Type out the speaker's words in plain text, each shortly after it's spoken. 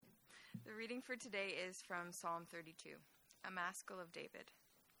The reading for today is from Psalm 32, a maskil of David.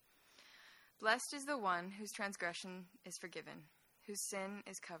 Blessed is the one whose transgression is forgiven, whose sin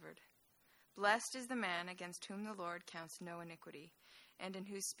is covered. Blessed is the man against whom the Lord counts no iniquity, and in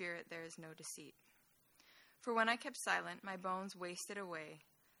whose spirit there is no deceit. For when I kept silent, my bones wasted away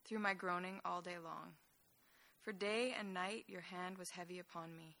through my groaning all day long. For day and night your hand was heavy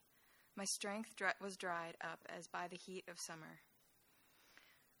upon me. My strength was dried up as by the heat of summer.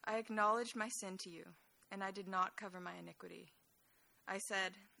 I acknowledged my sin to you, and I did not cover my iniquity. I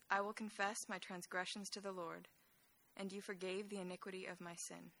said, I will confess my transgressions to the Lord, and you forgave the iniquity of my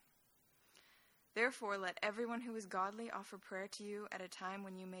sin. Therefore let everyone who is godly offer prayer to you at a time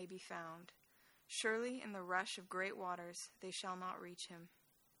when you may be found. Surely in the rush of great waters they shall not reach him.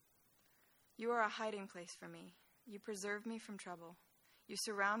 You are a hiding place for me. You preserve me from trouble. You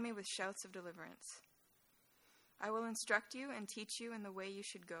surround me with shouts of deliverance. I will instruct you and teach you in the way you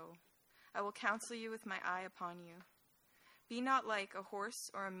should go. I will counsel you with my eye upon you. Be not like a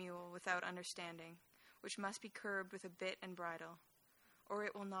horse or a mule without understanding, which must be curbed with a bit and bridle, or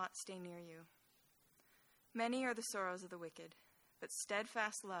it will not stay near you. Many are the sorrows of the wicked, but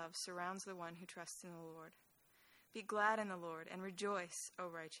steadfast love surrounds the one who trusts in the Lord. Be glad in the Lord and rejoice, O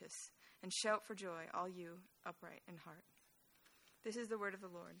righteous, and shout for joy, all you upright in heart. This is the word of the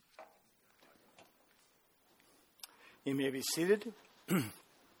Lord. You may be seated. Good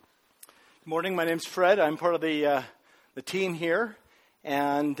morning, my name's Fred. I'm part of the team here.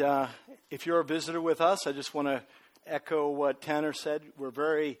 And if you're a visitor with us, I just want to echo what Tanner said. We're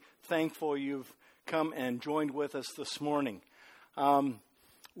very thankful you've come and joined with us this morning.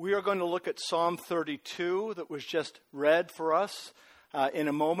 We are going to look at Psalm 32 that was just read for us in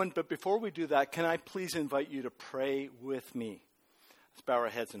a moment. But before we do that, can I please invite you to pray with me? Let's bow our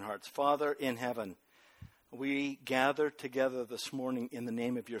heads and hearts. Father in heaven, we gather together this morning in the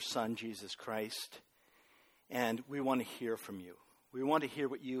name of your Son, Jesus Christ, and we want to hear from you. We want to hear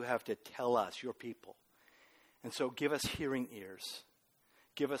what you have to tell us, your people. And so give us hearing ears.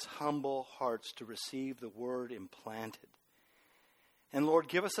 Give us humble hearts to receive the word implanted. And Lord,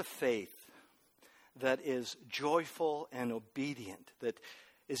 give us a faith that is joyful and obedient, that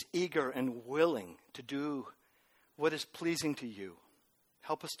is eager and willing to do what is pleasing to you.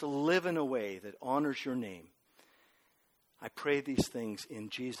 Help us to live in a way that honors your name. I pray these things in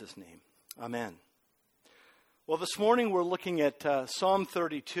Jesus' name. Amen. Well, this morning we're looking at Psalm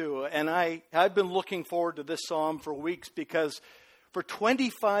 32, and I've been looking forward to this psalm for weeks because for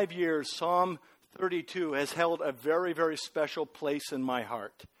 25 years, Psalm 32 has held a very, very special place in my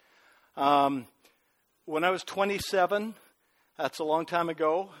heart. When I was 27, that's a long time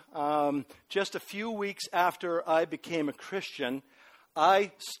ago, just a few weeks after I became a Christian,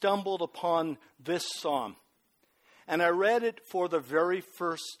 I stumbled upon this psalm, and I read it for the very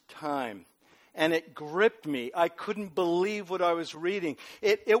first time, and it gripped me. I couldn't believe what I was reading.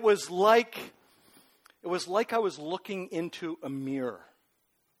 It was like I was looking into a mirror.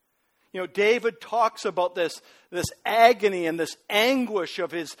 You know, David talks about this agony and this anguish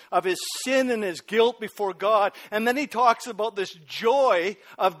of his sin and his guilt before God, and then he talks about this joy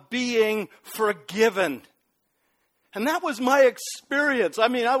of being forgiven. And that was my experience. I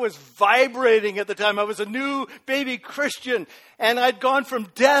mean, I was vibrating at the time. I was a new baby Christian, and I'd gone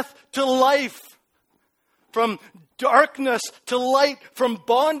from death to life, from darkness to light, from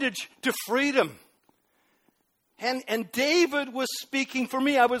bondage to freedom. And David was speaking for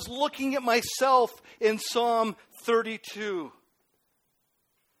me. I was looking at myself in Psalm 32.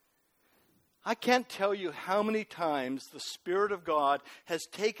 I can't tell you how many times the Spirit of God has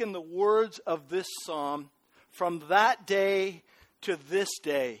taken the words of this psalm from that day to this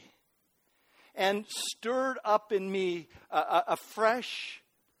day and stirred up in me a fresh,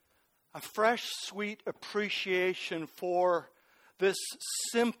 sweet appreciation for this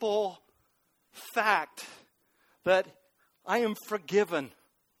simple fact that I am forgiven.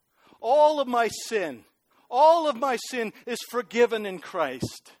 All of my sin is forgiven in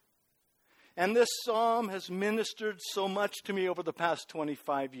Christ. And this psalm has ministered so much to me over the past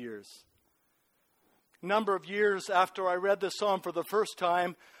 25 years. A number of years after I read this psalm for the first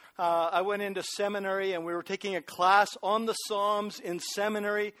time, I went into seminary and we were taking a class on the Psalms in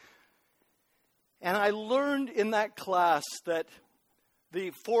seminary. And I learned in that class that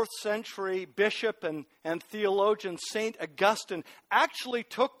the 4th century bishop and theologian St. Augustine actually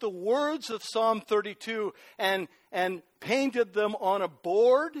took the words of Psalm 32 and painted them on a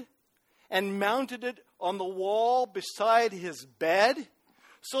board and mounted it on the wall beside his bed,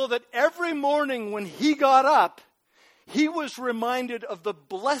 so that every morning when he got up, he was reminded of the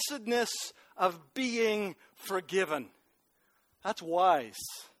blessedness of being forgiven. That's wise.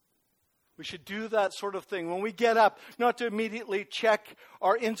 We should do that sort of thing. When we get up, not to immediately check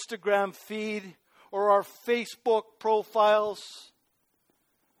our Instagram feed or our Facebook profiles,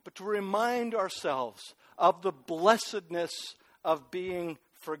 but to remind ourselves of the blessedness of being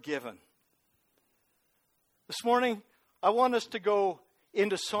forgiven. This morning, I want us to go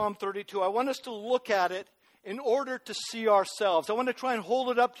into Psalm 32. I want us to look at it in order to see ourselves. I want to try and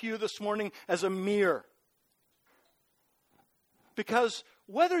hold it up to you this morning as a mirror. Because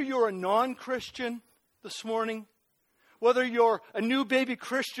whether you're a non-Christian this morning, whether you're a new baby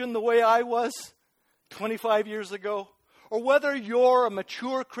Christian the way I was 25 years ago, or whether you're a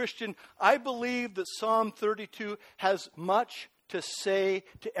mature Christian, I believe that Psalm 32 has much to say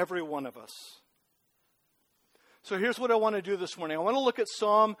to every one of us. So here's what I want to do this morning. I want to look at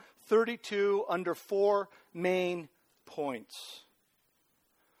Psalm 32 under 4 main points.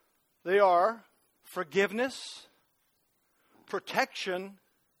 They are forgiveness, protection,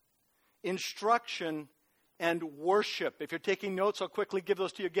 instruction, and worship. If you're taking notes, I'll quickly give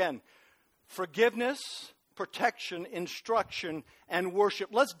those to you again. Forgiveness, protection, instruction, and worship.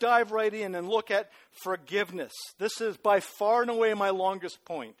 Let's dive right in and look at forgiveness. This is by far and away my longest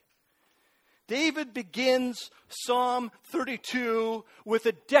point. David begins Psalm 32 with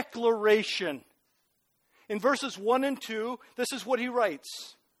a declaration. In verses 1 and 2, this is what he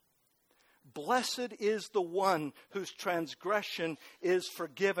writes. Blessed is the one whose transgression is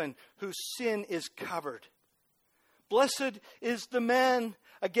forgiven, whose sin is covered. Blessed is the man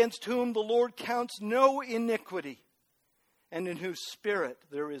against whom the Lord counts no iniquity, and in whose spirit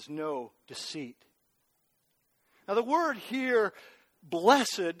there is no deceit. Now the word here,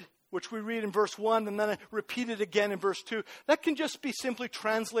 blessed, which we read in verse 1 and then I repeat it again in verse 2, that can just be simply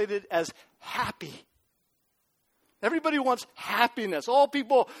translated as happy. Everybody wants happiness. All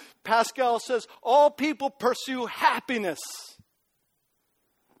people, Pascal says, all people pursue happiness.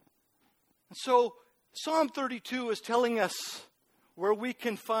 And so Psalm 32 is telling us where we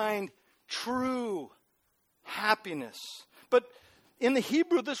can find true happiness. But in the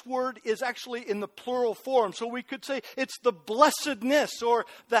Hebrew, this word is actually in the plural form. So we could say it's the blessedness or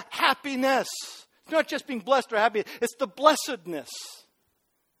the happiness. It's not just being blessed or happy. It's the blessedness.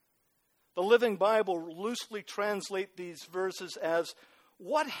 The Living Bible loosely translates these verses as,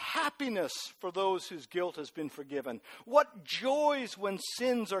 what happiness for those whose guilt has been forgiven. What joys when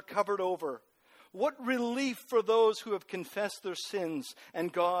sins are covered over. What relief for those who have confessed their sins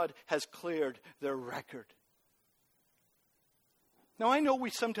and God has cleared their record. Now, I know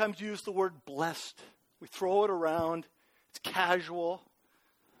we sometimes use the word blessed. We throw it around. It's casual.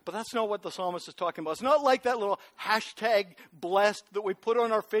 But that's not what the psalmist is talking about. It's not like that little hashtag blessed that we put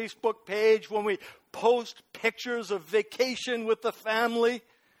on our Facebook page when we post pictures of vacation with the family.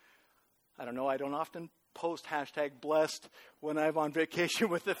 I don't know, I don't often post hashtag blessed when I'm on vacation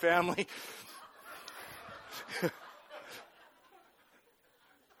with the family.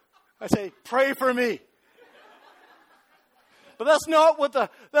 I say, pray for me. But that's not what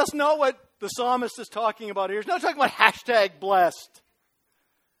the psalmist is talking about here. He's not talking about hashtag blessed.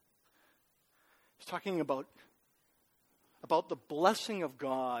 He's talking about the blessing of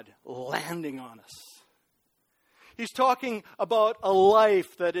God landing on us. He's talking about a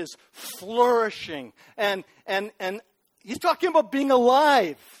life that is flourishing. And he's talking about being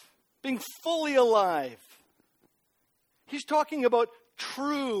alive, being fully alive. He's talking about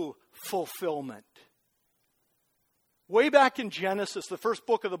true fulfillment. Way back in Genesis, the first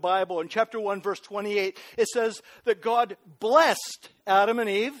book of the Bible, in chapter 1, verse 28, it says that God blessed Adam and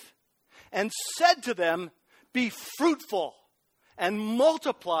Eve and said to them, be fruitful and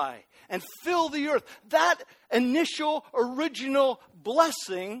multiply and fill the earth. That initial, original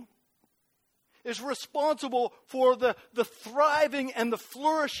blessing is responsible for the thriving and the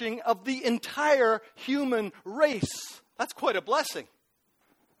flourishing of the entire human race. That's quite a blessing.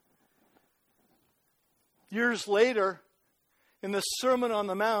 Years later, in the Sermon on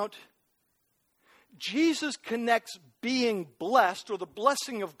the Mount, Jesus connects being blessed, or the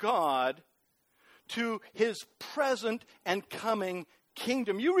blessing of God, to his present and coming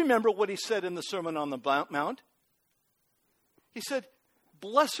kingdom. You remember what he said in the Sermon on the Mount? He said,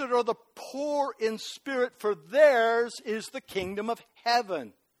 blessed are the poor in spirit, for theirs is the kingdom of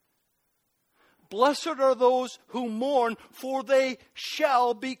heaven. Blessed are those who mourn, for they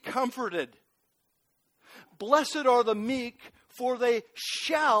shall be comforted. Blessed are the meek, for they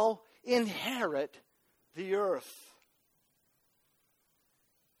shall inherit the earth.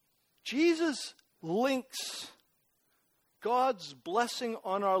 Jesus links God's blessing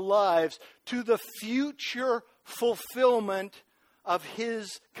on our lives to the future fulfillment of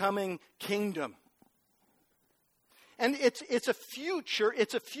his coming kingdom. And it's a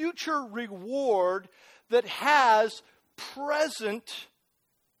future reward that has present,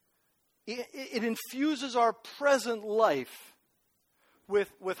 it infuses our present life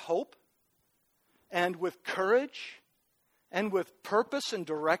with hope and with courage and with purpose and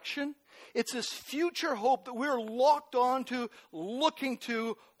direction. It's this future hope that we're locked onto, looking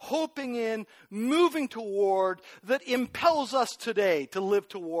to, hoping in, moving toward, that impels us today to live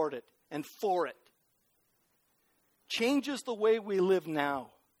toward it and for it. Changes the way we live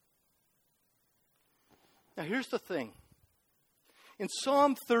now. Now here's the thing. In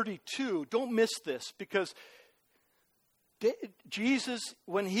Psalm 32, don't miss this, because Jesus,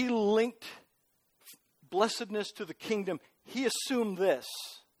 when he linked blessedness to the kingdom, he assumed this.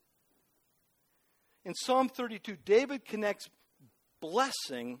 In Psalm 32, David connects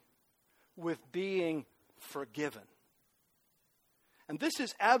blessing with being forgiven. And this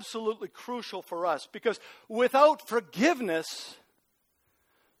is absolutely crucial for us, because without forgiveness,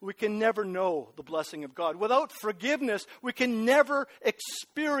 we can never know the blessing of God. Without forgiveness, we can never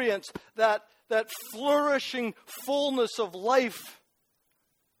experience that flourishing fullness of life,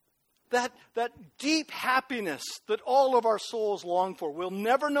 that deep happiness that all of our souls long for. We'll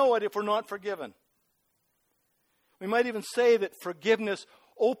never know it if we're not forgiven. We might even say that forgiveness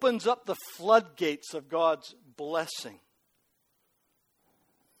opens up the floodgates of God's blessing.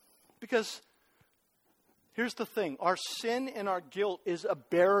 Because here's the thing, our sin and our guilt is a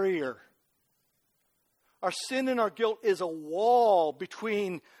barrier. Our sin and our guilt is a wall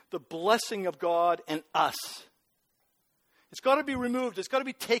between the blessing of God and us. It's got to be removed. It's got to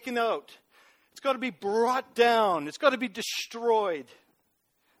be taken out. It's got to be brought down. It's got to be destroyed.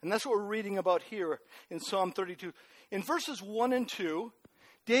 And that's what we're reading about here in Psalm 32. In verses 1 and 2,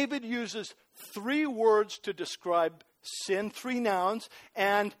 David uses 3 words to describe sin, 3 nouns,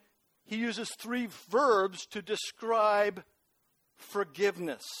 and he uses 3 verbs to describe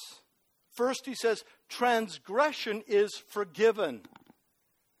forgiveness. First, he says, transgression is forgiven.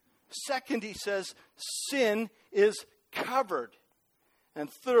 Second, he says, sin is covered. And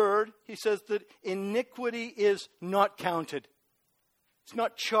third, he says that iniquity is not counted. It's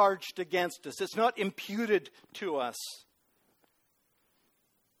not charged against us. It's not imputed to us.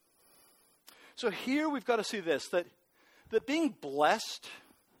 So here we've got to see this, that being blessed,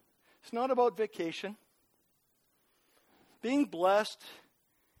 it's not about vacation. Being blessed,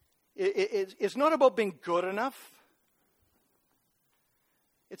 it's not about being good enough.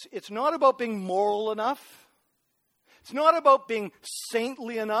 It's not about being moral enough. It's not about being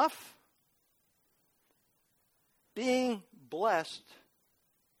saintly enough. Being blessed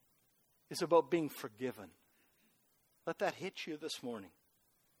is about being forgiven. Let that hit you this morning.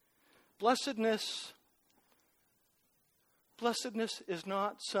 Blessedness is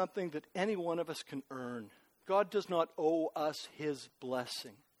not something that any one of us can earn. God does not owe us his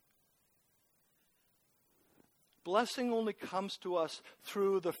blessing. Blessing only comes to us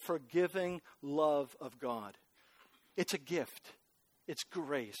through the forgiving love of God. It's a gift. It's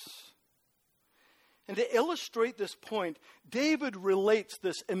grace. And to illustrate this point, David relates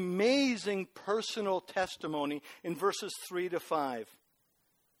this amazing personal testimony in verses 3 to 5.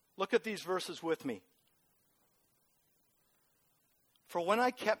 Look at these verses with me. For when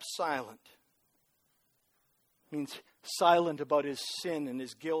I kept silent, means silent about his sin and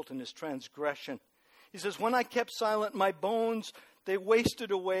his guilt and his transgression. He says, when I kept silent, my bones, they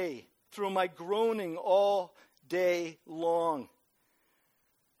wasted away through my groaning all day long.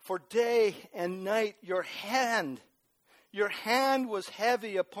 For day and night your hand was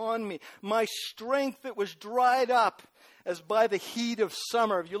heavy upon me. My strength, it was dried up as by the heat of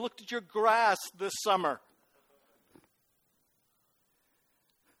summer. Have you looked at your grass this summer?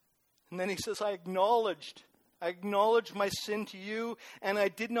 And then he says, I acknowledged my sin to you, and I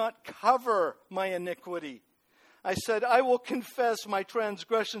did not cover my iniquity. I said, I will confess my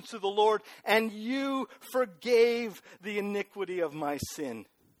transgressions to the Lord, and you forgave the iniquity of my sin.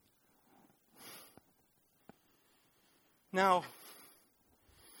 Now,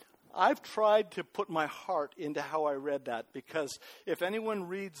 I've tried to put my heart into how I read that, because if anyone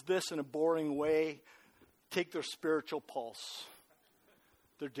reads this in a boring way, take their spiritual pulse.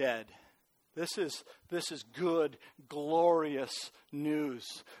 They're dead. This is good, glorious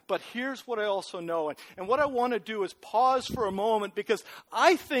news. But here's what I also know. And what I want to do is pause for a moment, because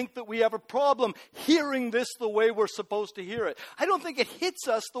I think that we have a problem hearing this the way we're supposed to hear it. I don't think it hits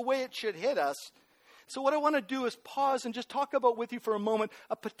us the way it should hit us. So what I want to do is pause and just talk about with you for a moment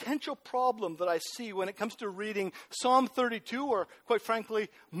a potential problem that I see when it comes to reading Psalm 32, or quite frankly,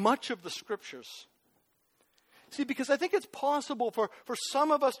 much of the Scriptures. See, because I think it's possible for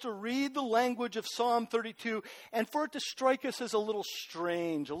some of us to read the language of Psalm 32 and for it to strike us as a little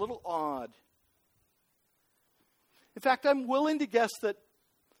strange, a little odd. In fact, I'm willing to guess that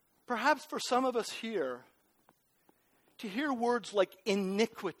perhaps for some of us here, to hear words like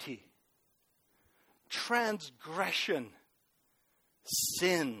iniquity, transgression,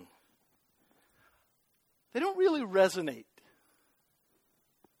 sin, they don't really resonate.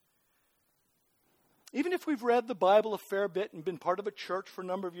 Even if we've read the Bible a fair bit and been part of a church for a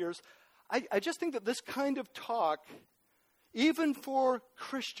number of years, I just think that this kind of talk, even for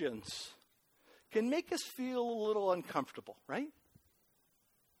Christians, can make us feel a little uncomfortable, right?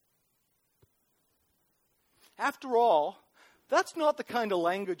 After all, that's not the kind of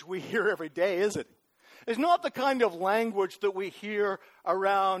language we hear every day, is it? It's not the kind of language that we hear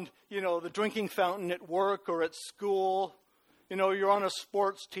around, the drinking fountain at work or at school. You're on a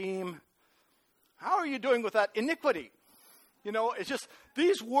sports team. How are you doing with that iniquity? It's just,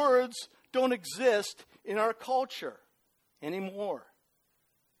 these words don't exist in our culture anymore.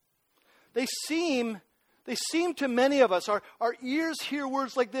 They seem to many of us, our ears hear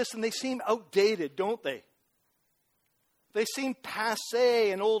words like this and they seem outdated, don't they? They seem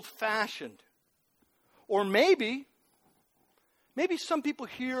passé and old-fashioned. Or maybe some people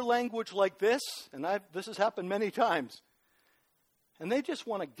hear language like this, and this has happened many times, and they just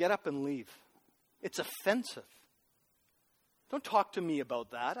want to get up and leave. It's offensive. Don't talk to me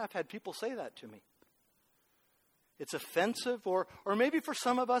about that. I've had people say that to me. It's offensive, or maybe for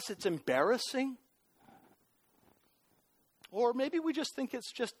some of us it's embarrassing. Or maybe we just think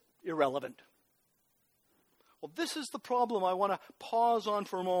it's just irrelevant. Well, this is the problem I want to pause on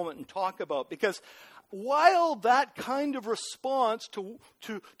for a moment and talk about, because while that kind of response to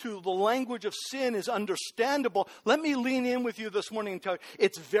the language of sin is understandable, let me lean in with you this morning and tell you,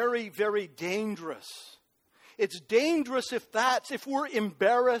 it's very, very dangerous. It's dangerous if we're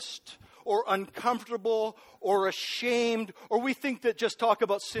embarrassed or uncomfortable or ashamed, or we think that just talk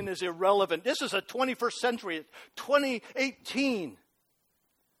about sin is irrelevant. This is a 21st century, 2018.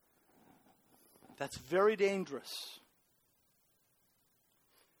 That's very dangerous.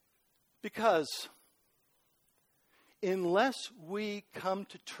 Because unless we come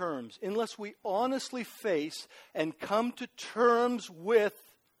to terms, unless we honestly face and come to terms with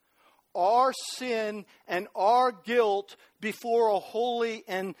our sin and our guilt before a holy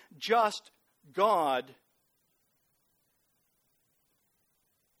and just God,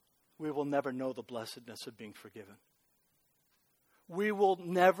 we will never know the blessedness of being forgiven. We will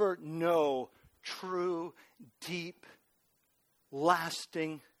never know true, deep,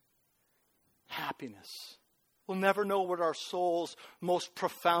 lasting happiness. We'll never know what our souls most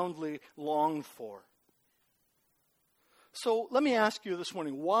profoundly long for. So let me ask you this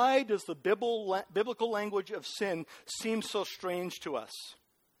morning, why does the biblical language of sin seem so strange to us?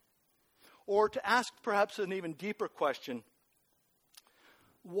 Or to ask perhaps an even deeper question,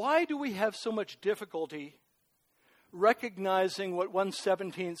 why do we have so much difficulty recognizing what one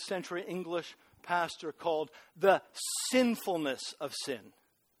 17th century English pastor called the sinfulness of sin?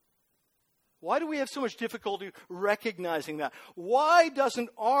 Why do we have so much difficulty recognizing that? Why doesn't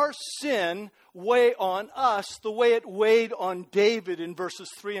our sin weigh on us the way it weighed on David in verses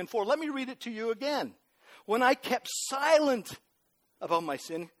 3 and 4? Let me read it to you again. When I kept silent about my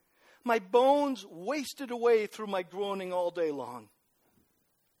sin, my bones wasted away through my groaning all day long.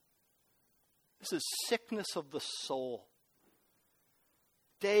 This is sickness of the soul.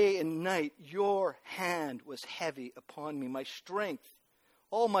 Day and night, your hand was heavy upon me. My strength,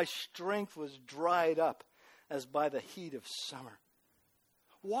 all my strength was dried up as by the heat of summer.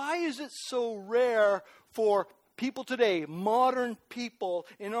 Why is it so rare for people today, modern people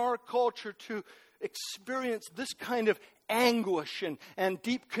in our culture, to experience this kind of anguish and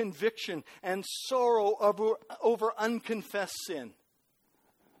deep conviction and sorrow over unconfessed sin?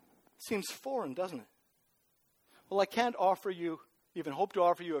 It seems foreign, doesn't it? Well, I can't even hope to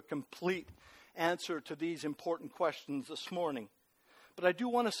offer you a complete answer to these important questions this morning. But I do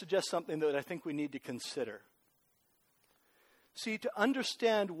want to suggest something that I think we need to consider. See, to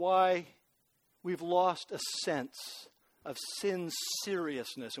understand why we've lost a sense of sin's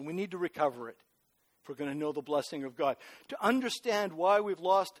seriousness, and we need to recover it if we're going to know the blessing of God. To understand why we've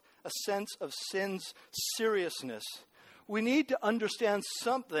lost a sense of sin's seriousness, we need to understand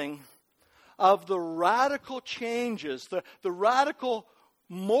something of the radical changes, the radical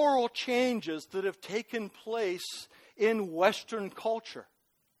moral changes that have taken place in Western culture.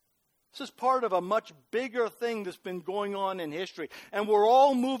 This is part of a much bigger thing that's been going on in history, and we're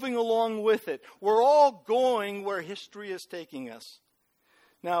all moving along with it. We're all going where history is taking us.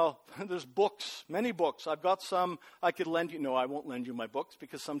 Now, there's books, many books. I've got some I could lend you. No, I won't lend you my books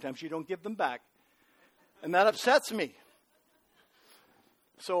because sometimes you don't give them back. And that upsets me.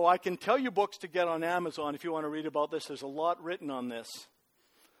 So I can tell you books to get on Amazon if you want to read about this. There's a lot written on this.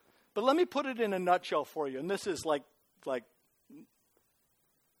 But let me put it in a nutshell for you. And this is like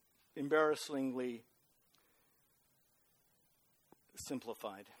embarrassingly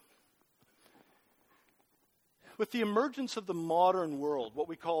simplified. With the emergence of the modern world, what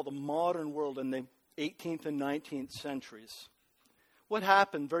we call the modern world in the 18th and 19th centuries, what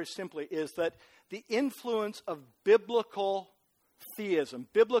happened very simply is that the influence of biblical theism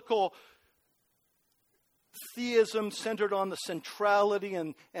centered on the centrality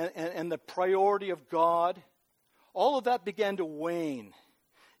and the priority of God, all of that began to wane.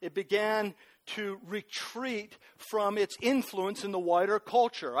 It began to retreat from its influence in the wider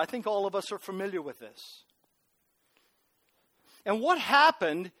culture. I think all of us are familiar with this. And what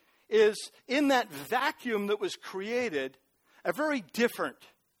happened is, in that vacuum that was created, a very different,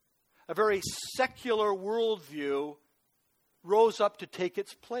 a very secular worldview rose up to take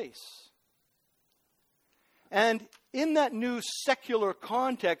its place. And in that new secular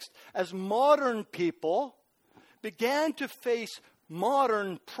context, as modern people began to face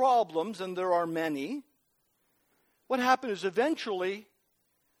modern problems, and there are many, what happened is eventually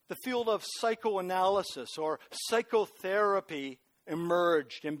the field of psychoanalysis or psychotherapy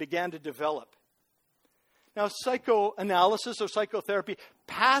emerged and began to develop. Now, psychoanalysis or psychotherapy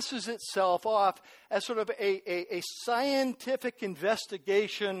passes itself off as sort of a scientific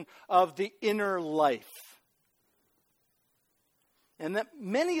investigation of the inner life. And that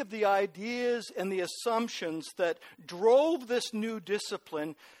many of the ideas and the assumptions that drove this new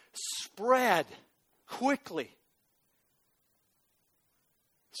discipline spread quickly.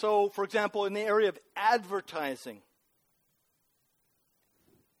 So, for example, in the area of advertising,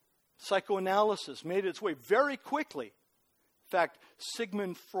 psychoanalysis made its way very quickly. In fact,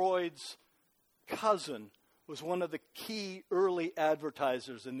 Sigmund Freud's cousin was one of the key early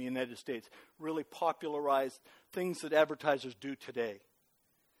advertisers in the United States, really popularized things that advertisers do today.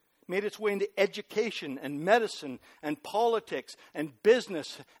 Made its way into education and medicine and politics and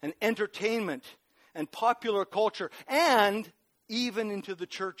business and entertainment and popular culture and even into the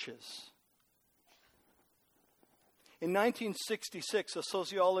churches. In 1966, a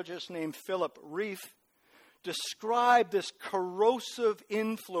sociologist named Philip Rieff described this corrosive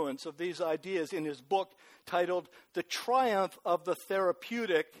influence of these ideas in his book titled The Triumph of the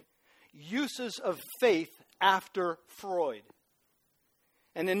Therapeutic: Uses of Faith After Freud.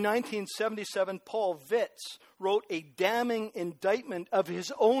 And in 1977, Paul Vitz wrote a damning indictment of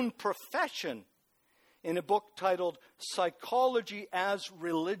his own profession in a book titled Psychology as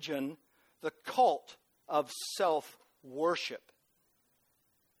Religion: The Cult of Self-Worship.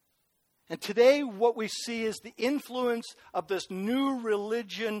 And today what we see is the influence of this new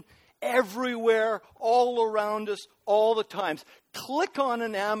religion everywhere, all around us, all the time. Click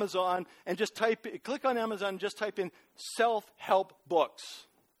on Amazon and just type in self-help books.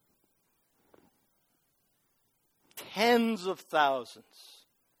 Tens of thousands.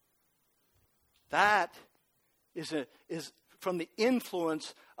 That is from the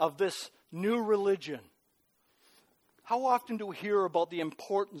influence of this new religion. How often do we hear about the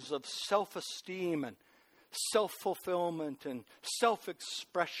importance of self-esteem and self-fulfillment and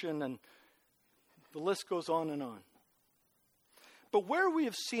self-expression, and the list goes on and on. But where we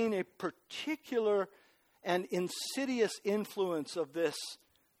have seen a particular and insidious influence of this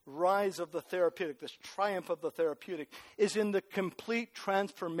rise of the therapeutic, this triumph of the therapeutic, is in the complete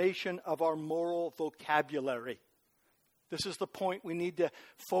transformation of our moral vocabulary. This is the point we need to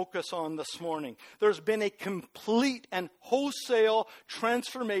focus on this morning. There's been a complete and wholesale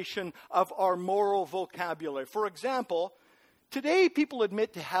transformation of our moral vocabulary. For example, today people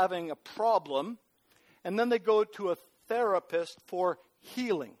admit to having a problem, and then they go to a therapist for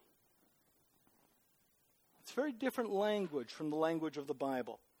healing. It's very different language from the language of the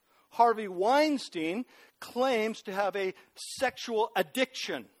Bible. Harvey Weinstein claims to have a sexual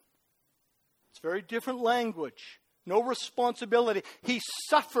addiction. It's very different language. No responsibility. He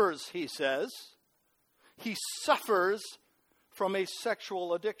suffers, he says. He suffers from a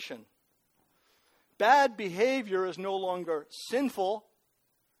sexual addiction. Bad behavior is no longer sinful.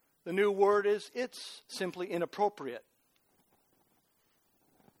 The new word is, it's simply inappropriate.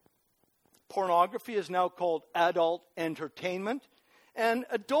 Pornography is now called adult entertainment. And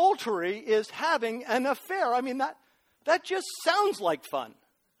adultery is having an affair. I mean, that just sounds like fun.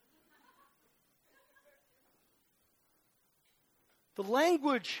 The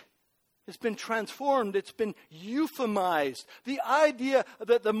language It's been transformed. It's been euphemized. The idea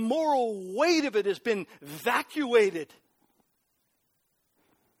that the moral weight of it has been evacuated.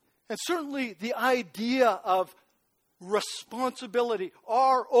 And certainly the idea of responsibility,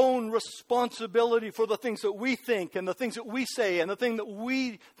 our own responsibility for the things that we think and the things that we say and the things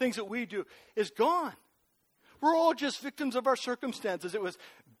that we do is gone. We're all just victims of our circumstances. It was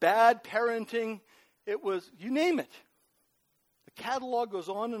bad parenting. It was, you name it. The catalog goes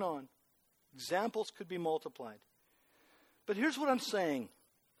on and on. Examples could be multiplied. But here's what I'm saying.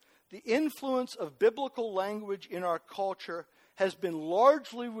 The influence of biblical language in our culture has been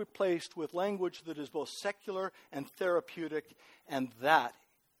largely replaced with language that is both secular and therapeutic, and that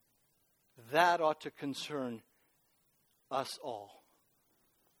ought to concern us all.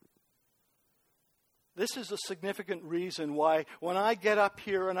 This is a significant reason why when I get up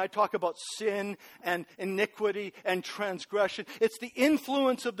here and I talk about sin and iniquity and transgression, it's the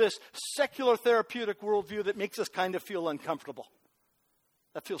influence of this secular therapeutic worldview that makes us kind of feel uncomfortable.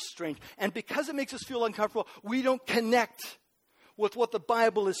 That feels strange. And because it makes us feel uncomfortable, we don't connect with what the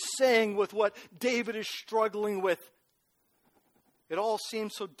Bible is saying, with what David is struggling with. It all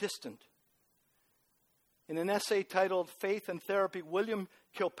seems so distant. In an essay titled Faith and Therapy, William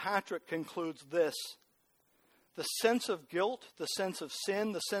Kilpatrick concludes this: the sense of guilt, the sense of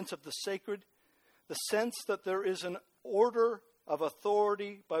sin, the sense of the sacred, the sense that there is an order of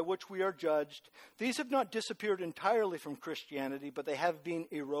authority by which we are judged, these have not disappeared entirely from Christianity, but they have been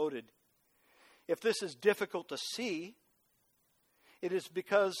eroded. If this is difficult to see, it is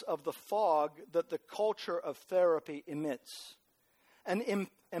because of the fog that the culture of therapy emits. An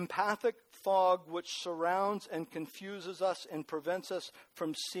empathic fog which surrounds and confuses us and prevents us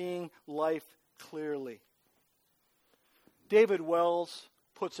from seeing life clearly. David Wells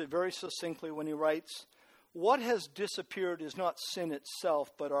puts it very succinctly when he writes, "What has disappeared is not sin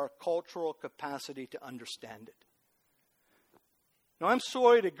itself, but our cultural capacity to understand it." Now, I'm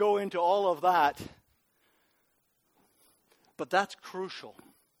sorry to go into all of that, but that's crucial.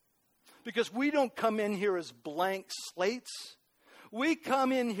 Because we don't come in here as blank slates. We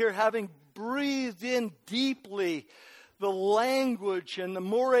come in here having breathed in deeply the language and the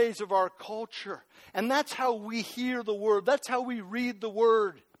mores of our culture. And that's how we hear the Word. That's how we read the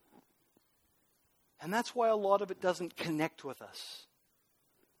Word. And that's why a lot of it doesn't connect with us.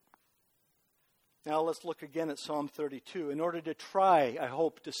 Now let's look again at Psalm 32 in order to try, I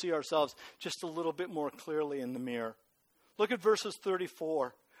hope, to see ourselves just a little bit more clearly in the mirror. Look at verses 3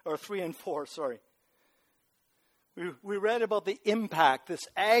 and 4. We read about the impact, this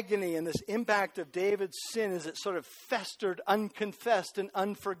agony and this impact of David's sin as it sort of festered unconfessed and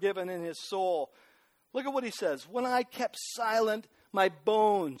unforgiven in his soul. Look at what he says. When I kept silent, my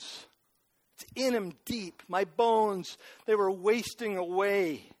bones, it's in him deep, my bones, they were wasting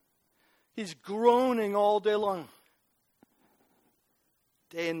away. He's groaning all day long.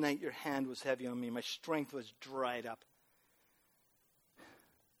 Day and night your hand was heavy on me. My strength was dried up.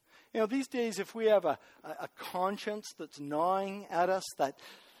 You know, these days, if we have a conscience that's gnawing at us, that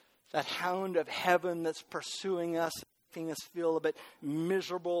hound of heaven that's pursuing us, making us feel a bit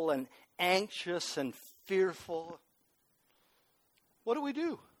miserable and anxious and fearful, what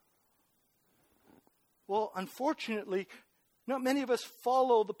do? Well, unfortunately, not many of us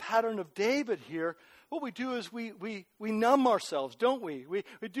follow the pattern of David here. What we do is we numb ourselves, don't we? We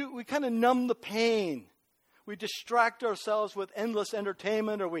kind of numb the pain. We distract ourselves with endless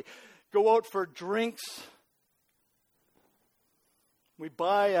entertainment, or we go out for drinks. We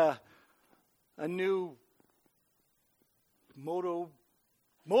buy a new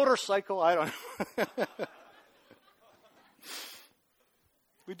motorcycle. I don't know.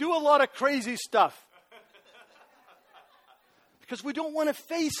 We do a lot of crazy stuff because we don't want to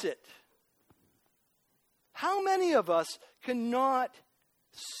face it. How many of us cannot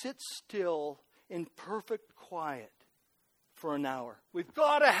sit still in perfect quiet for an hour? We've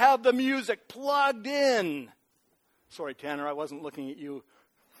got to have the music plugged in. Sorry, Tanner, I wasn't looking at you.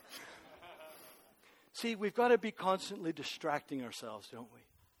 See, we've got to be constantly distracting ourselves, don't we?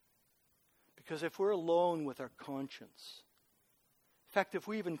 Because if we're alone with our conscience, in fact, if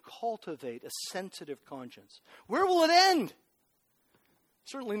we even cultivate a sensitive conscience, where will it end?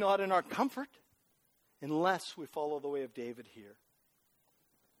 Certainly not in our comfort, unless we follow the way of David here.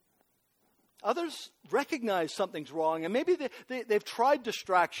 Others recognize something's wrong, and maybe they've tried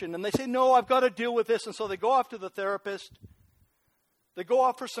distraction, and they say, no, I've got to deal with this, and so they go off to the therapist. They go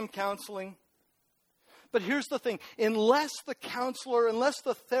off for some counseling. But here's the thing. Unless the counselor, unless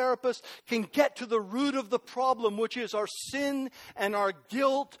the therapist can get to the root of the problem, which is our sin and our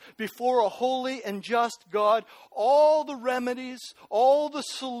guilt before a holy and just God, all the remedies, all the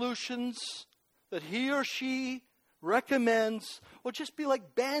solutions that he or she recommends will just be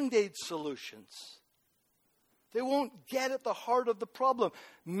like Band-Aid solutions. They won't get at the heart of the problem.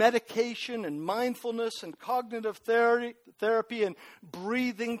 Medication and mindfulness and cognitive therapy and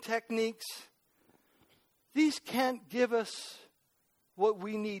breathing techniques, these can't give us what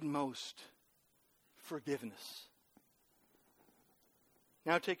we need most, forgiveness.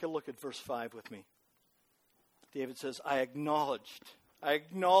 Now take a look at verse 5 with me. David says, I acknowledge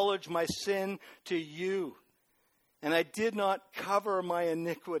my sin to you, and I did not cover my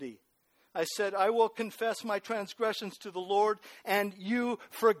iniquity. I said, I will confess my transgressions to the Lord, and you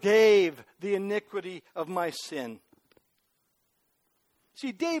forgave the iniquity of my sin.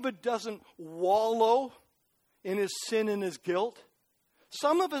 See, David doesn't wallow in his sin and his guilt.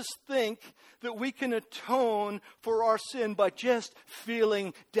 Some of us think that we can atone for our sin by just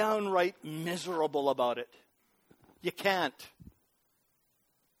feeling downright miserable about it. You can't.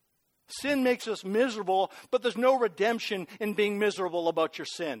 Sin makes us miserable, but there's no redemption in being miserable about your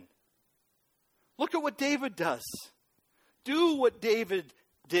sin. Look at what David does. Do what David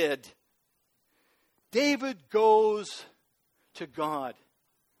did. David goes to God.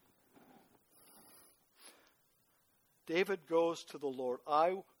 David goes to the Lord.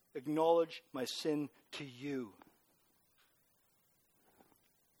 I acknowledge my sin to you.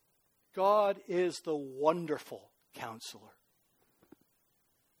 God is the wonderful counselor.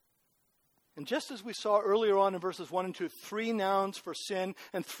 And just as we saw earlier on in verses 1 and 2, 3 nouns for sin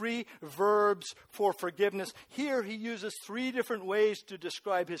and 3 verbs for forgiveness, here he uses 3 different ways to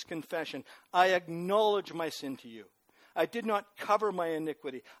describe his confession. I acknowledge my sin to you. I did not cover my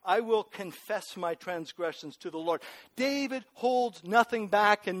iniquity. I will confess my transgressions to the Lord. David holds nothing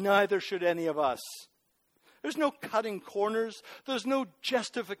back, and neither should any of us. There's no cutting corners. There's no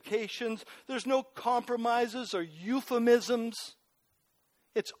justifications. There's no compromises or euphemisms.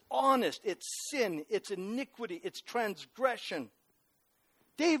 It's honest, it's sin, it's iniquity, it's transgression.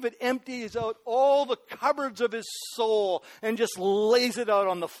 David empties out all the cupboards of his soul and just lays it out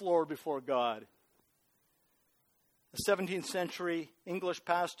on the floor before God. A 17th century English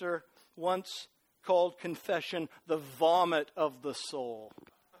pastor once called confession the vomit of the soul.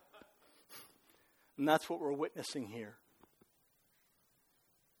 And that's what we're witnessing here.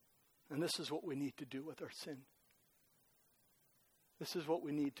 And this is what we need to do with our sin. This is what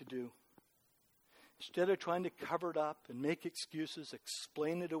we need to do. Instead of trying to cover it up and make excuses,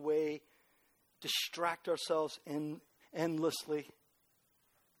 explain it away, distract ourselves endlessly,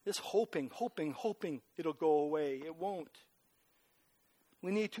 just hoping it'll go away. It won't.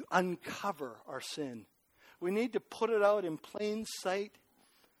 We need to uncover our sin. We need to put it out in plain sight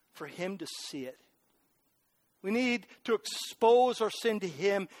for him to see it. We need to expose our sin to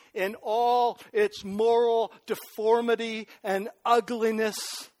him in all its moral deformity and ugliness,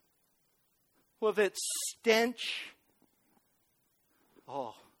 with its stench.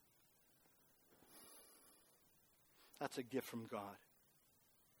 Oh, that's a gift from God.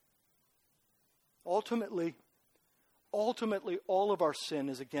 Ultimately, all of our sin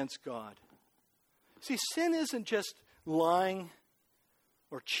is against God. See, sin isn't just lying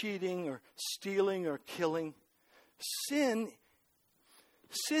or cheating or stealing or killing. Sin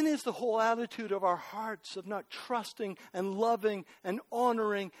is the whole attitude of our hearts of not trusting and loving and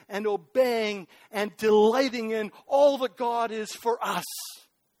honoring and obeying and delighting in all that God is for us.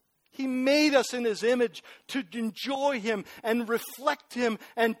 He made us in his image to enjoy him and reflect him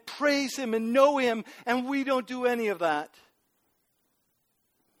and praise him and know him, and we don't do any of that.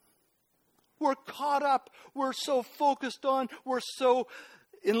 We're caught up, we're so focused on, we're so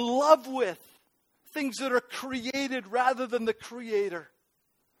in love with things that are created rather than the Creator.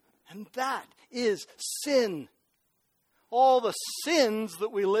 And that is sin. All the sins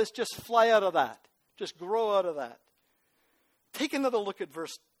that we list just fly out of that. Just grow out of that. Take another look at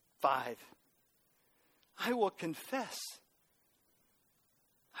verse 5. I will confess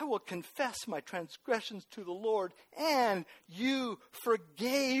my transgressions to the Lord, and you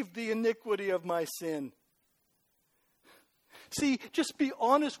forgave the iniquity of my sin. See, just be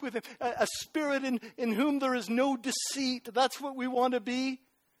honest with him. A spirit in whom there is no deceit. That's what we want to be.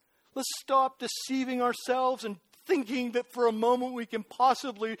 Let's stop deceiving ourselves and thinking that for a moment we can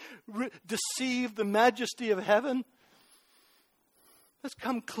possibly deceive the majesty of heaven. Let's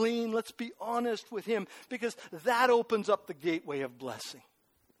come clean. Let's be honest with him, because that opens up the gateway of blessing.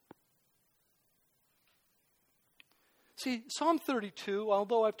 See, Psalm 32,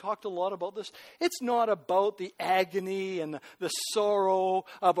 although I've talked a lot about this, it's not about the agony and the sorrow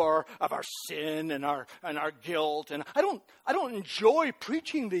of our sin and our guilt. And I don't enjoy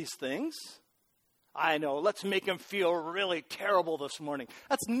preaching these things. I know, let's make him feel really terrible this morning.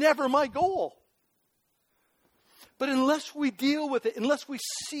 That's never my goal. But unless we deal with it, unless we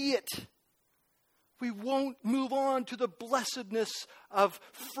see it, we won't move on to the blessedness of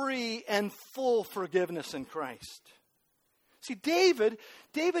free and full forgiveness in Christ. See, David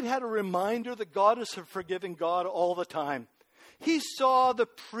had a reminder that God is a forgiving God all the time. He saw the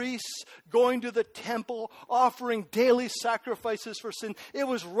priests going to the temple, offering daily sacrifices for sin. It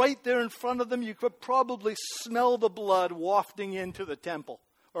was right there in front of them. You could probably smell the blood wafting into the temple,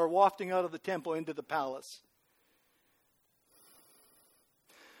 or wafting out of the temple into the palace.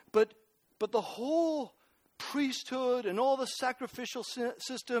 But the whole priesthood and all the sacrificial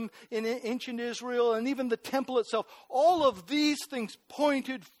system in ancient Israel and even the temple itself, all of these things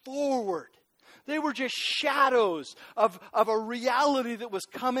pointed forward. They were just shadows of a reality that was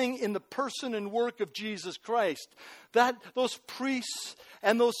coming in the person and work of Jesus Christ. That those priests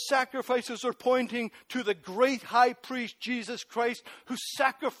and those sacrifices are pointing to the great high priest, Jesus Christ, who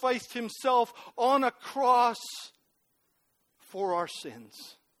sacrificed himself on a cross for our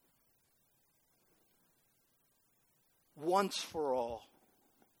sins. Once for all.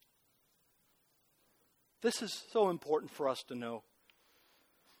 This is so important for us to know.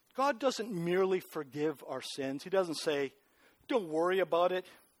 God doesn't merely forgive our sins. He doesn't say, don't worry about it.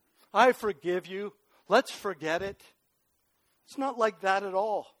 I forgive you. Let's forget it. It's not like that at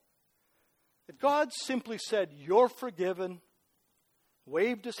all. If God simply said, you're forgiven,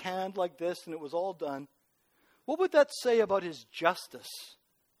 waved his hand like this and it was all done, what would that say about his justice?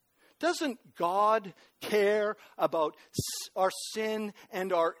 Doesn't God care about our sin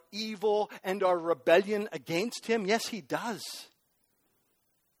and our evil and our rebellion against him? Yes, he does.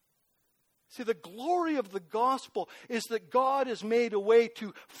 See, the glory of the gospel is that God has made a way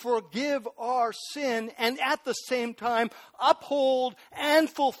to forgive our sin and at the same time uphold and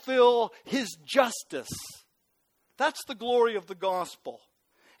fulfill his justice. That's the glory of the gospel.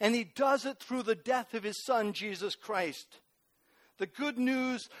 And he does it through the death of his Son, Jesus Christ. The good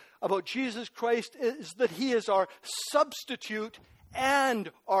news about Jesus Christ is that he is our substitute and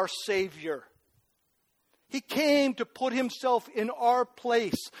our Savior. He came to put himself in our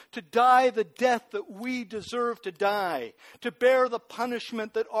place, to die the death that we deserve to die, to bear the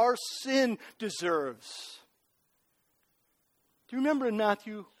punishment that our sin deserves. Do you remember in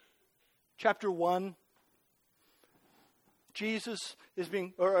Matthew chapter 1? Jesus is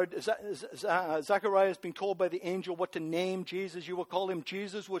being, or Zechariah is being told by the angel what to name Jesus. You will call him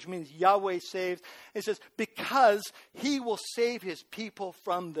Jesus, which means Yahweh saves. It says, because he will save his people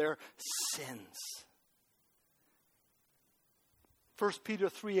from their sins. 1 Peter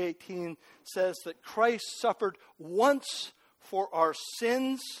 3:18 says that Christ suffered once for our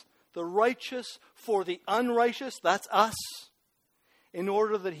sins, the righteous for the unrighteous, that's us, in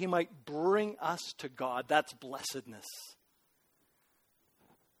order that he might bring us to God. That's blessedness.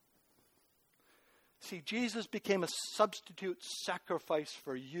 See, Jesus became a substitute sacrifice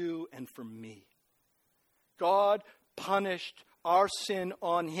for you and for me. God punished our sin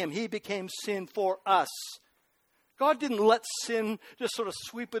on him. He became sin for us. God didn't let sin just sort of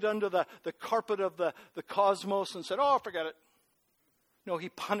sweep it under the carpet of the cosmos and said, oh, forget it. No, he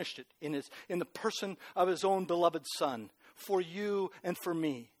punished it in the person of his own beloved Son for you and for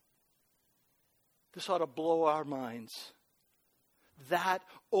me. This ought to blow our minds. That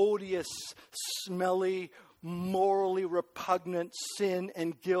odious, smelly, morally repugnant sin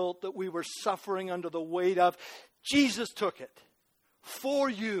and guilt that we were suffering under the weight of, Jesus took it for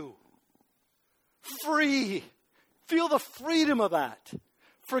you. Free. Feel the freedom of that.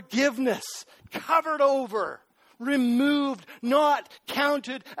 Forgiveness, covered over, removed, not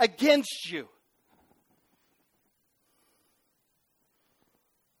counted against you.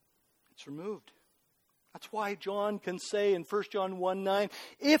 It's removed. That's why John can say in 1 John 1:9,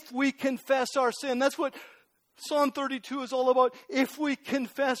 if we confess our sin, that's what Psalm 32 is all about. If we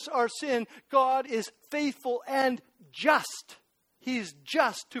confess our sin, God is faithful and just. He's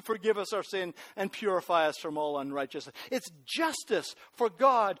just to forgive us our sin and purify us from all unrighteousness. It's justice for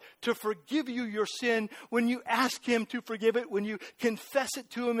God to forgive you your sin when you ask him to forgive it, when you confess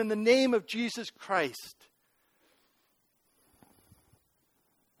it to him in the name of Jesus Christ.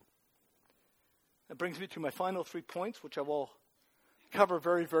 That brings me to my final 3 points, which I will cover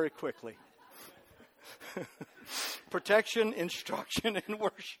very, very quickly. Protection, instruction, and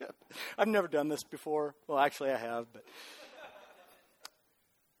worship. I've never done this before. Well, actually I have, but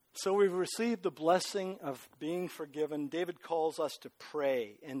So we've received the blessing of being forgiven. David calls us to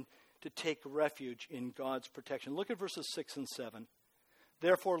pray and to take refuge in God's protection. Look at verses 6 and 7.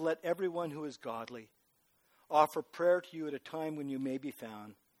 Therefore, let everyone who is godly offer prayer to you at a time when you may be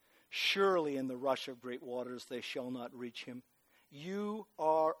found. Surely in the rush of great waters they shall not reach him. You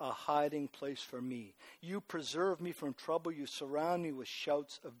are a hiding place for me. You preserve me from trouble. You surround me with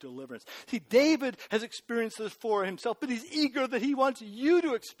shouts of deliverance. See, David has experienced this for himself, but he's eager that he wants you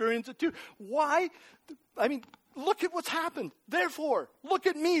to experience it too. Why? I mean, look at what's happened. Therefore, look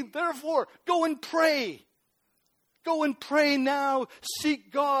at me. Therefore, go and pray. Go and pray now.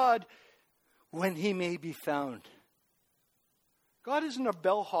 Seek God when he may be found. God isn't a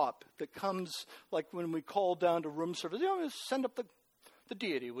bellhop that comes like when we call down to room service. Just send up the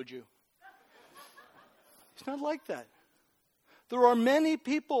deity, would you? It's not like that. There are many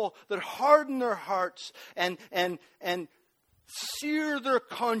people that harden their hearts and sear their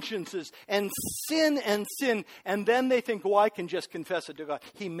consciences and sin, and then they think, I can just confess it to God.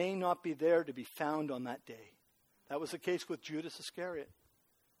 He may not be there to be found on that day. That was the case with Judas Iscariot.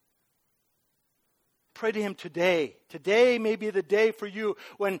 Pray to him today. Today may be the day for you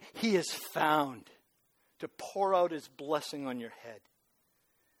when he is found to pour out his blessing on your head.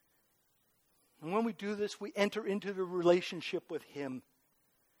 And when we do this, we enter into the relationship with him.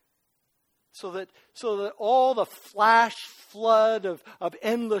 So that all the flash flood of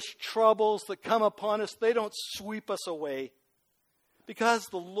endless troubles that come upon us, they don't sweep us away. Because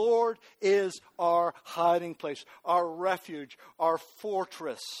the Lord is our hiding place, our refuge, our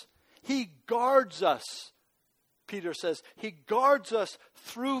fortress. He guards us, Peter says. He guards us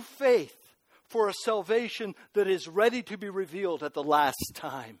through faith for a salvation that is ready to be revealed at the last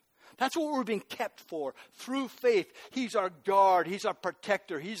time. That's what we're being kept for, through faith. He's our guard, he's our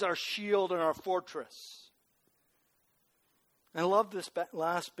protector, he's our shield and our fortress. And I love this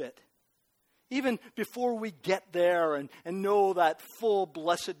last bit. Even before we get there and know that full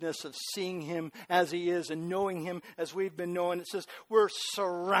blessedness of seeing him as he is and knowing him as we've been known, it says we're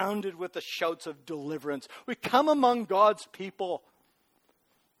surrounded with the shouts of deliverance. We come among God's people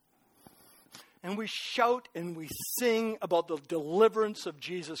and we shout and we sing about the deliverance of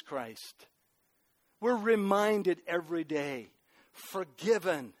Jesus Christ. We're reminded every day,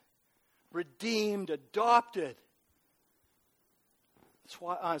 forgiven, redeemed, adopted. That's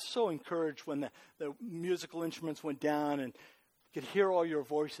why I was so encouraged when the musical instruments went down and could hear all your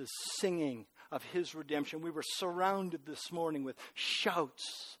voices singing of his redemption. We were surrounded this morning with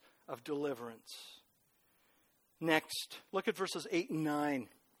shouts of deliverance. Next, look at verses 8 and 9.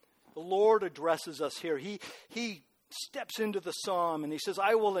 The Lord addresses us here. He steps into the psalm and he says,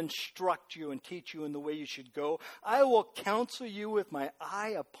 I will instruct you and teach you in the way you should go. I will counsel you with my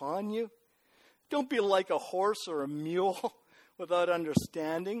eye upon you. Don't be like a horse or a mule without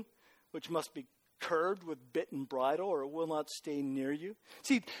understanding, which must be curbed with bit and bridle, or it will not stay near you.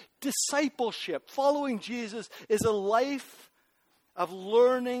 See, discipleship, following Jesus, is a life of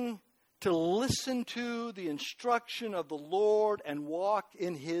learning to listen to the instruction of the Lord and walk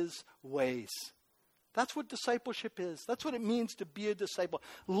in his ways. That's what discipleship is. That's what it means to be a disciple.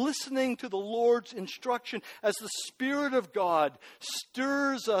 Listening to the Lord's instruction as the Spirit of God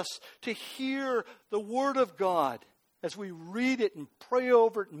stirs us to hear the Word of God. As we read it and pray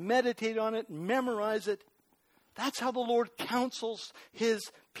over it, meditate on it, memorize it, that's how the Lord counsels his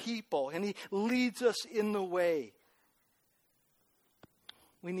people, and he leads us in the way.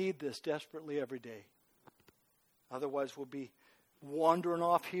 We need this desperately every day. Otherwise, we'll be wandering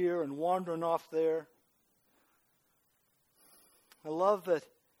off here and wandering off there. I love that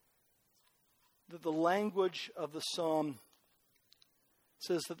the language of the psalm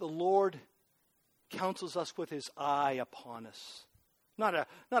says that the Lord counsels us with his eye upon us. Not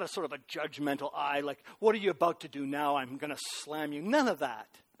a sort of a judgmental eye, like, what are you about to do now? I'm going to slam you. None of that.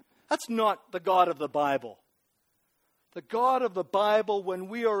 That's not the God of the Bible. The God of the Bible, when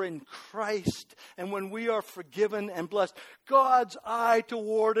we are in Christ and when we are forgiven and blessed, God's eye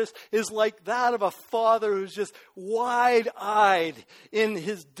toward us is like that of a father who's just wide-eyed in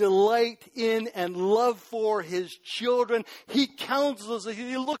his delight in and love for his children. He counsels us.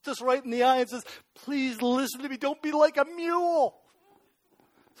 He looks us right in the eye and says, please listen to me. Don't be like a mule.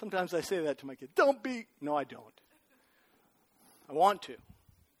 Sometimes I say that to my kids. No, I don't. I want to.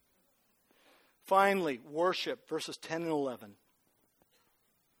 Finally, worship, verses 10 and 11.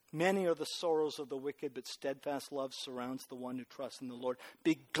 Many are the sorrows of the wicked, but steadfast love surrounds the one who trusts in the Lord.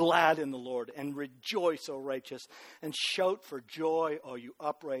 Be glad in the Lord and rejoice, O righteous, and shout for joy, O you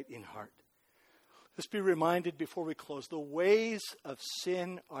upright in heart. Let's be reminded before we close, the ways of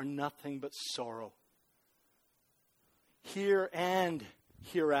sin are nothing but sorrow. Here and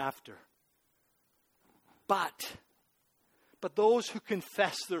hereafter. But those who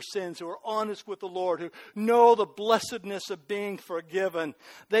confess their sins, who are honest with the Lord, who know the blessedness of being forgiven,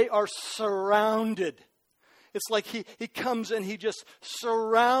 they are surrounded. It's like he comes and he just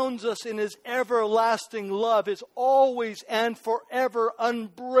surrounds us in his everlasting love, his always and forever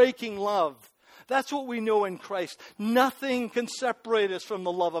unbreaking love. That's what we know in Christ. Nothing can separate us from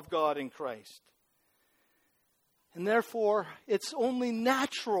the love of God in Christ. And therefore, it's only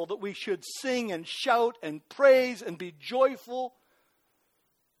natural that we should sing and shout and praise and be joyful,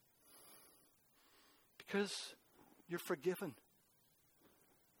 because you're forgiven.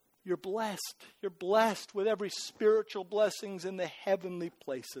 You're blessed. You're blessed with every spiritual blessings in the heavenly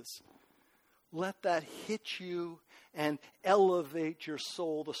places. Let that hit you and elevate your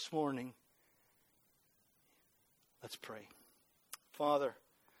soul this morning. Let's pray. Father,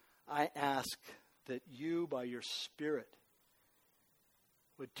 I ask that you, by your Spirit,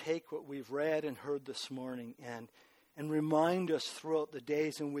 would take what we've read and heard this morning and remind us throughout the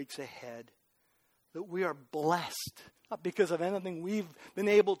days and weeks ahead that we are blessed, not because of anything we've been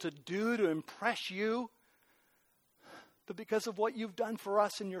able to do to impress you, but because of what you've done for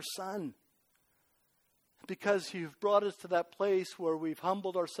us in your Son. Because you've brought us to that place where we've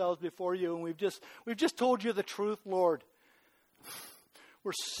humbled ourselves before you, and we've just told you the truth, Lord.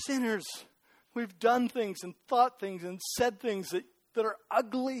 We're sinners. We've done things and thought things and said things that are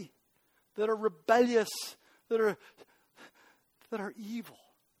ugly, that are rebellious, that are evil.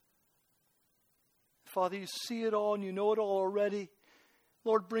 Father, you see it all and you know it all already.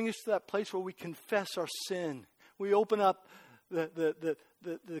 Lord, bring us to that place where we confess our sin. We open up the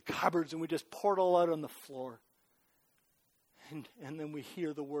cupboards and we just pour it all out on the floor. And then we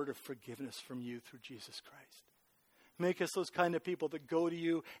hear the word of forgiveness from you through Jesus Christ. Make us those kind of people that go to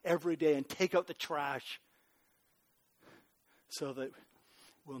you every day and take out the trash so that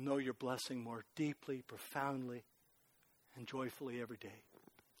we'll know your blessing more deeply, profoundly, and joyfully every day.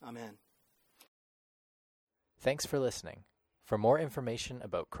 Amen. Thanks for listening. For more information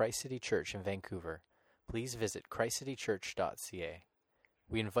about Christ City Church in Vancouver, please visit christcitychurch.ca.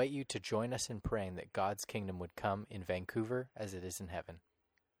 We invite you to join us in praying that God's kingdom would come in Vancouver as it is in heaven.